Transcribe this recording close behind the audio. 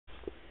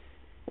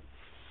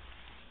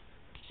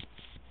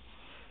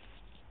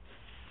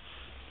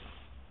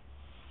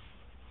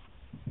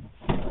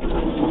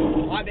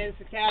It's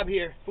a cab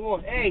here. Come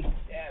on. Hey.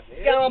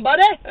 What's going on,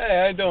 buddy?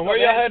 Hey, how you doing? Where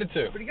y'all headed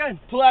to? Pretty good.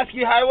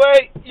 Pulaski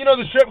Highway. You know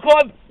the strip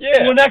club?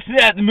 Yeah. Well, next to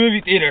that, the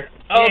movie theater.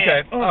 Oh,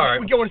 okay. All right.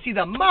 We're going to see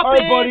the Muppets. All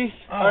right, buddy.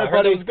 I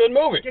heard it was a good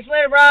movie. Catch you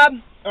later, Rob.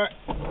 All right.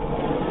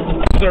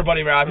 This is our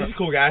buddy Rob. He's a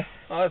cool guy.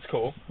 Oh, that's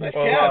cool. Nice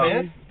well, cab,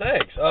 man.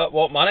 Thanks.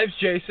 Well, my name's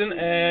Jason,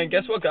 and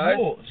guess what, guys?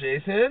 Cool,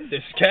 Jason. This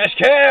is Cash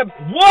Cab.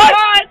 What?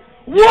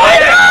 What?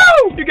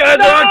 No! You guys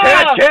are on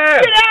Cash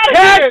Cab. Get out of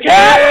Cash here.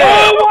 Cab!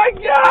 No! Oh my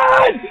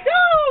God!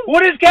 No!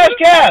 What is Cash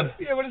Cab?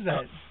 Yeah, what is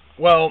that?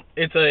 Well,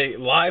 it's a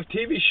live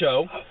TV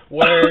show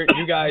where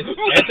you guys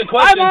answer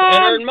questions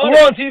and earn money.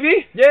 We're on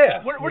TV?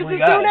 Yeah. What does my this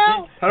God. do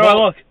now? How do I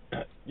look?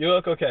 You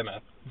look okay, man.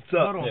 What's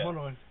up? Hold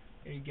on.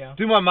 There you go.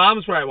 Dude, my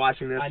mom's probably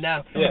watching this. I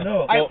know. Yeah.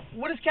 no. Well,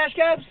 What is Cash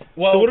Cabs?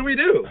 well, So what do we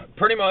do?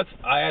 pretty much,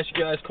 I ask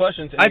you guys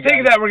questions. And I you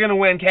think guys, that we're gonna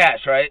win cash,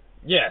 right?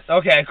 Yes.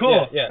 Okay,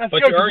 cool. Yeah. That's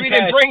But good, you 'cause earn we cash.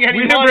 didn't bring any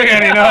We didn't money. bring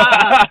any, no.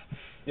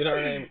 You know what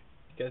I mean?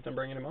 You guys didn't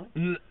bring any money?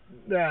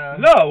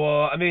 No,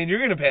 well, I mean, you're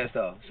gonna pay us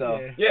though, so.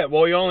 Yeah.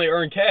 Well, you only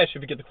earn cash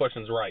if you get the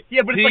questions right.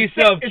 Yeah, but it's Piece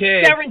like of cake.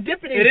 it's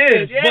serendipity. It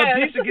is, Yeah. but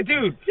piece of cake,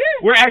 dude. Yeah.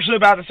 We're actually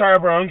about to start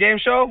up our own game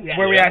show Yeah.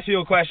 where we Yeah. ask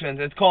you questions.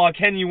 It's called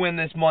 "Can You Win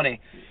This Money?"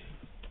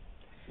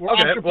 We're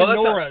Okay, well, that's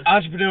entrepreneurs.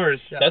 Entrepreneurs.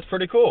 Yeah. That's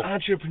pretty cool.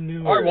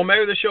 Entrepreneurs. All right. Well,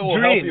 maybe the show will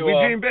dream. help you. We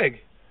dream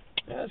big.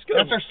 Yeah, that's good.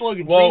 That's our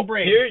slogan. Well,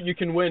 Dream big. here you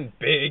can win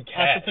big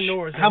cash.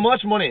 Entrepreneurs. How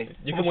much money?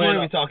 You How can much money win are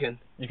we up- talking?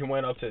 You can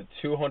win up to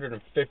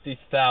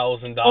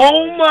 $250,000.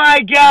 Oh my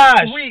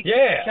gosh! Sweet.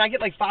 Yeah. Can I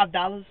get like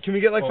 $5? Can we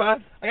get like Well,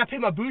 5? I got to pay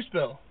my boost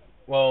bill.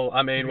 Well,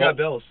 I mean, We got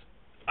bills.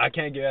 I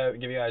can't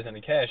give you guys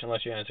any cash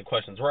unless you answer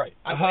questions right.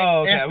 Oh,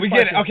 okay. Ask the We get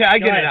it. question. Okay, I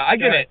Go get it ahead. now. I Go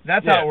get ahead. it.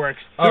 That's Yeah. how it works.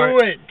 Do All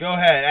right. it. Go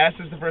ahead. Ask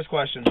us the first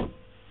question.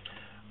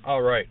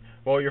 All right.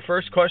 Well, your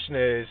first question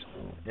is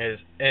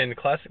in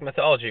classic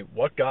mythology,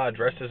 what god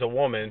dressed as a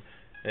woman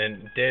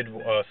and did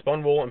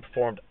spun wool and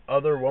performed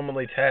other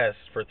womanly tasks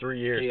for 3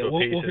 years Yeah, to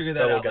appease we'll his figure that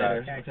fellow out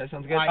later. gods? Okay,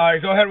 sounds good. All right. All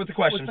right, go ahead with the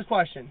question. What's the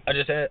question? I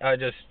just read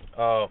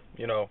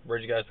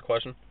you guys the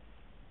question.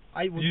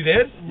 You did?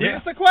 Read Yeah.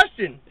 us the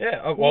question.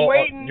 Yeah. We're Well,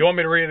 waiting. you want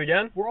me to read it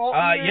again? We're all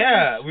ears.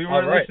 Yeah, we All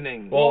weren't right.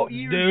 listening. Well,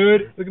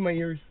 dude. Look at my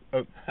ears.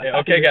 Yeah,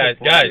 okay, guys.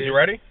 You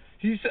ready?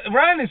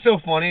 Ryan is so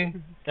funny.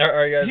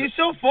 Are you guys? He's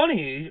so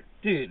funny,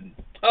 dude.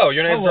 Oh,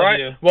 your name's I love Ryan?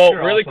 you. Well,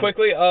 You're really awesome.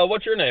 quickly,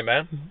 what's your name,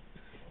 man?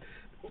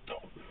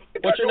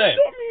 What's your name?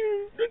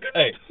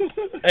 Hey,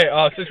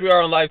 since we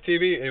are on live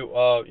TV,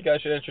 you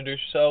guys should introduce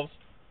yourselves.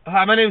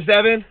 Hi, my name's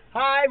Devin.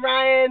 Hi,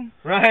 Ryan.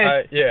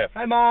 Ryan. Yeah.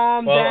 Hi,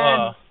 Mom.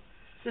 Well,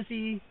 Dad.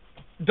 Sissy.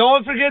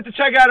 Don't forget to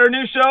check out our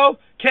new show,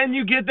 Can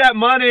You Get That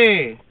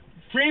Money?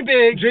 Dream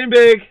big. Dream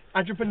big.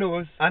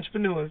 Entrepreneurs.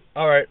 Entrepreneurs.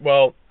 all right.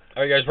 Well,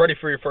 are you guys ready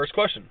for your first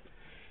question?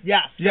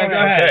 Yes. Yeah, go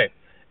ahead. Okay.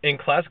 In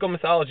classical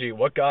mythology,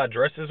 what god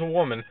dressed as a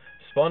woman,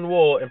 spun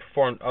wool, and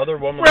performed other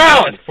womanly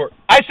Brown. tasks for?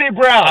 I say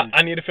brown.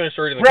 I need to finish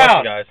reading the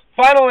Brown. question, guys.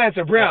 Final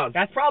answer, brown.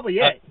 That's probably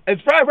it.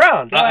 It's probably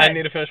brown. Go I ahead.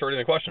 need to finish reading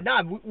the question.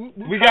 Nah,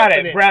 We got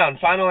it. Brown.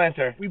 Final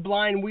answer. We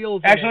blind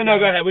wheels. Actually, no,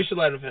 go ahead. We should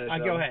let him finish.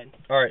 Go ahead.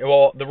 All right.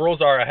 Well, the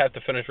rules are I have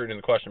to finish reading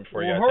the question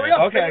before you Well, guys hurry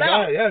answer. up. Okay, Get it go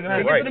out. ahead. Yeah, go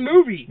ahead. Get Right. to the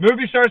movie.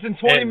 Movie starts in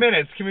 20 And-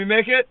 minutes. Can we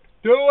make it?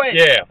 Do it.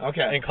 Yeah.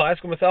 Okay. In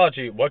classical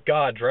mythology, what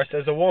god dressed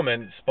as a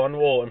woman, spun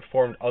wool, and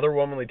performed other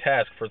womanly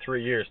tasks for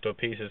 3 years to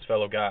appease his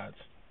fellow gods?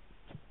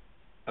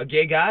 A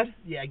gay god?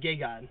 Yeah, gay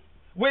god.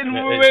 Wait, Yeah,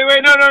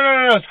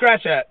 no.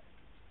 Scratch that.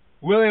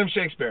 William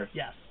Shakespeare.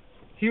 Yes.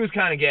 He was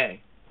kind of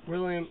gay.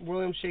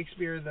 William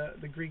Shakespeare,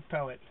 the Greek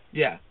poet.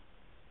 Yeah.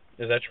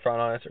 Is that your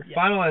final answer? Yeah.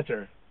 Final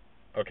answer.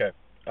 Okay.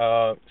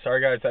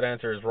 Sorry guys, that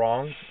answer is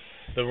wrong.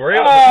 The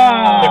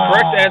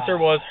correct answer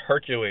was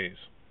Hercules.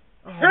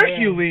 Oh,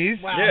 Hercules?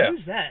 Man. Wow, Yeah.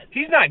 who's that?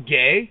 He's not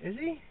gay. Is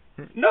he?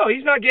 No,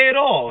 he's not gay at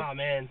all. Oh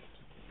man.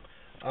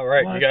 All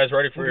right, What? you guys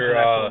ready for Look your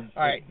at that one.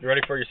 All right. You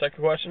ready for your second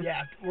question?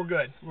 Yeah, we're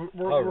good.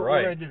 We're All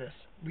right. gonna do this.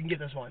 We can get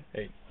this one.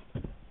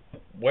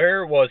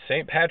 Where was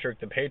St. Patrick,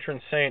 the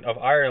patron saint of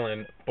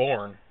Ireland,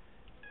 born?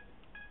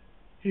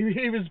 He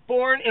was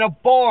born in a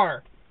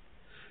bar.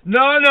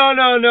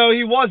 No,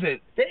 he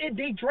wasn't.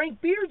 They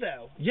drank beer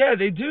though. Yeah,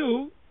 they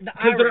do. The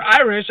Because they're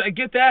Irish, I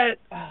get that.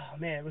 Oh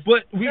man,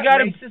 But we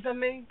gotta. racist of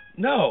me.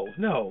 No.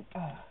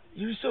 Oh,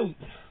 You're so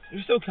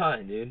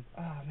kind, dude.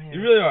 oh man.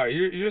 You really are.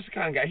 You're just a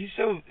kind guy. He's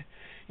so,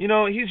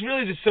 he's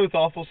really just so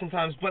thoughtful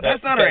sometimes. But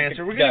that's not our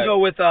answer. We're gonna go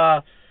with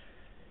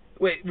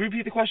Wait,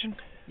 repeat the question.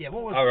 Yeah,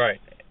 what was All right.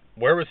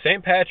 Where was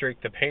St.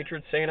 Patrick, the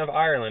patron saint of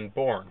Ireland,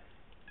 born?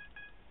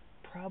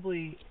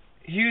 probably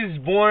He was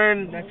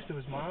born next to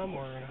his mom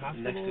or in a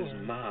hospital. next to his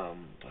or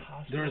mom.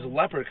 hospital? There was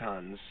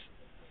leprechauns.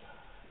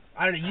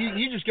 I don't know.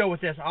 You just go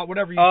with this.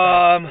 Whatever you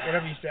Um, say.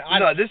 Whatever you say.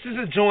 No, this is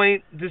a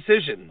joint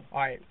decision. All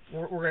right,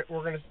 we're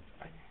gonna.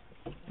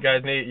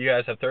 You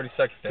guys have 30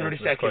 seconds to 30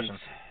 answer this seconds. question.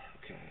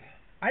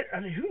 Okay. I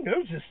mean, who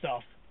knows this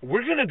stuff?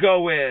 We're gonna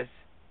go with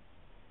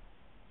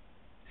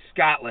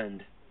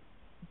Scotland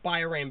By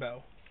a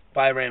rainbow.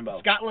 by rainbow.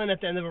 Scotland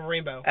at the end of a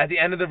rainbow. At the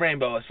end of the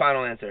rainbow is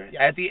final answer.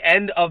 Yeah. At the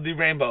end of the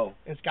rainbow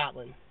In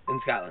Scotland. in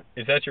Scotland.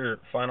 Is that your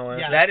final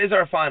answer? Yeah. That is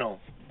our final.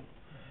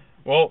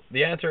 Well,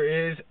 the answer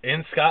is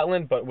in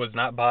Scotland, but was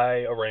not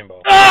by a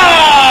rainbow.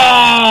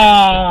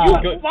 Ah!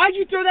 Why'd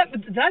you throw that?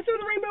 Did I throw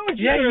the rainbow? Or did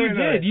Yeah, throw the you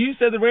rainbow? did. You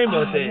said the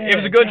rainbow Oh, thing. man. It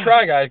was a good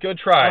try, guys. Good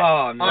try.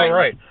 Oh, man. All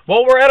right.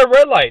 Well, we're at a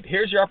red light.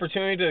 Here's your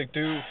opportunity to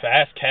do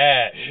fast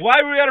cash.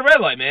 Why were we at a red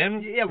light,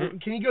 man? Yeah,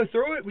 can you go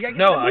through it? We gotta get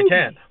No, to the I movie.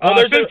 can't. Well,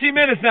 Well, there's 15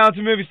 minutes now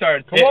until the movie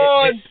starts. Come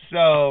on.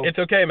 So It's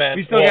okay, man.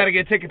 we still Well, got to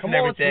get tickets Come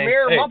and on, it's everything.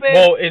 premiere, Hey, my bad.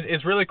 well,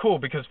 it's really cool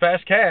because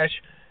fast cash.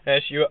 I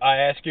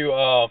ask you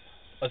a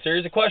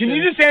series of questions. Can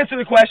you just answer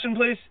the question,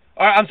 please?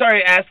 Or, I'm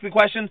sorry, ask the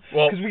question,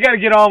 Well- because we got to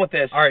get on with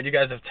this. All right, you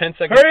guys have 10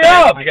 seconds. Hurry to-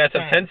 up! You guys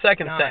have 10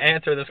 seconds to 9,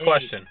 answer this 8,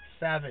 question.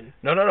 7.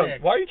 No.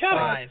 6, Why are you counting?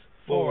 5,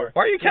 4.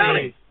 Why are you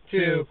counting?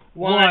 2,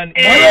 1. 1.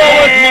 You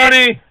owe us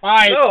money. All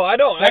right. No, I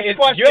don't. Next You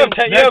question. have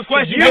 10. Next You have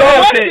question. You You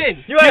have asked 10 it.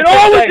 You You have know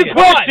 10 what's the seconds.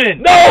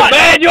 question? No,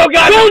 man, you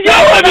got Don't no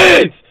yell at me!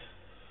 evidence.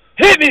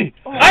 Hit me!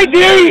 I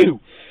dare you!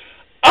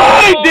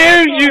 I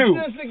dare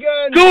you!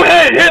 Go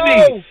ahead, hit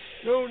me!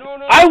 No.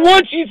 I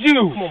want you to!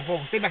 Come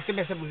on, stay back. We're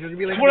gonna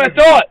be late. That's what I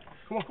thought!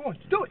 Come on,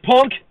 do it.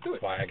 Punk!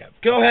 That's why I got.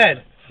 Go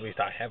ahead. At least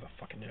I have a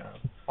fucking job.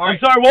 I'm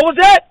sorry, what was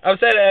that? I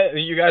said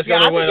you guys are Yeah, I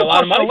gonna win think a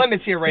lot of you're pushing money. the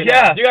limits here right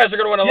Yeah. now. You guys are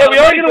gonna win a Yeah, lot we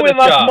of are money. going to for win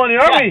this lots job. of money,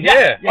 aren't we?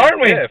 Yeah. Aren't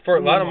we? Yeah, for a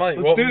lot of money.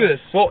 Let's do this.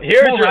 Well,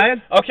 here's Come on, your.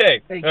 Ryan.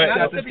 Okay. Hey, can I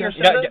have a sip of your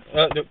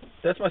soda?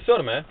 That's my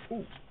soda, man.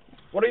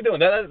 What are you doing?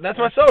 That's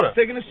my soda.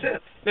 Taking a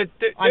sip.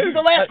 I did the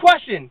last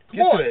question. Come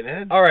Get on. to it,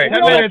 man. All right. We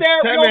almost there.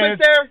 We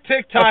almost there.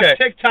 Tick-tock, Okay.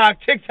 tick-tock,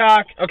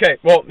 tick-tock. Okay,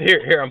 well,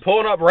 here, I'm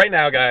pulling up right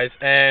now, guys,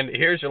 and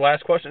here's your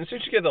last question. As soon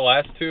as you get the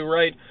last two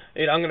right,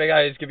 I'm going to,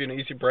 guys, give you an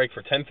easy break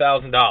for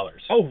 $10,000.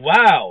 Oh,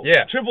 wow.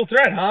 Yeah. Triple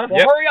threat, huh? Well,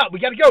 Yep. hurry up. We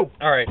gotta go.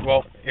 All right,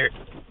 well, here.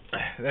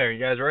 There, you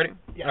guys ready?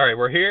 Yeah. All right,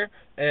 we're here,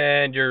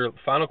 and your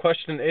final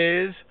question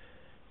is,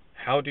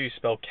 how do you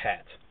spell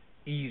cat?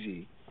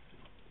 Easy.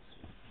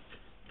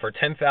 For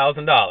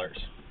 $10,000.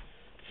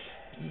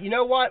 You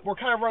know what? We're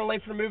kind of running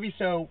late for the movie,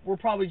 so we're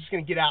probably just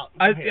gonna get out.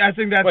 I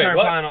think that's Wait, our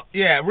what? final.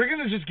 Yeah, we're going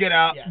to just get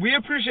out. Yeah. We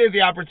appreciate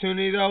the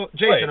opportunity, though.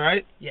 Jason, Wait.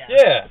 right? Yeah.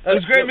 Yeah. It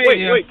was great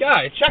meeting you. Wait,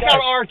 guys. Check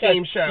out our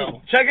game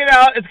show. Check it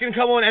out. It's going to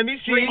come on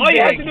NBC. All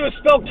you have to do is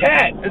spell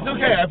cat. It's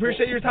okay. I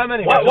appreciate your time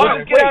anyway.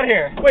 What? Get out of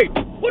here. Wait,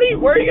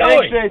 where are you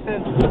going? Thanks,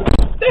 Jason.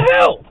 What the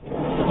hell?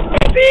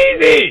 It's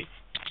easy.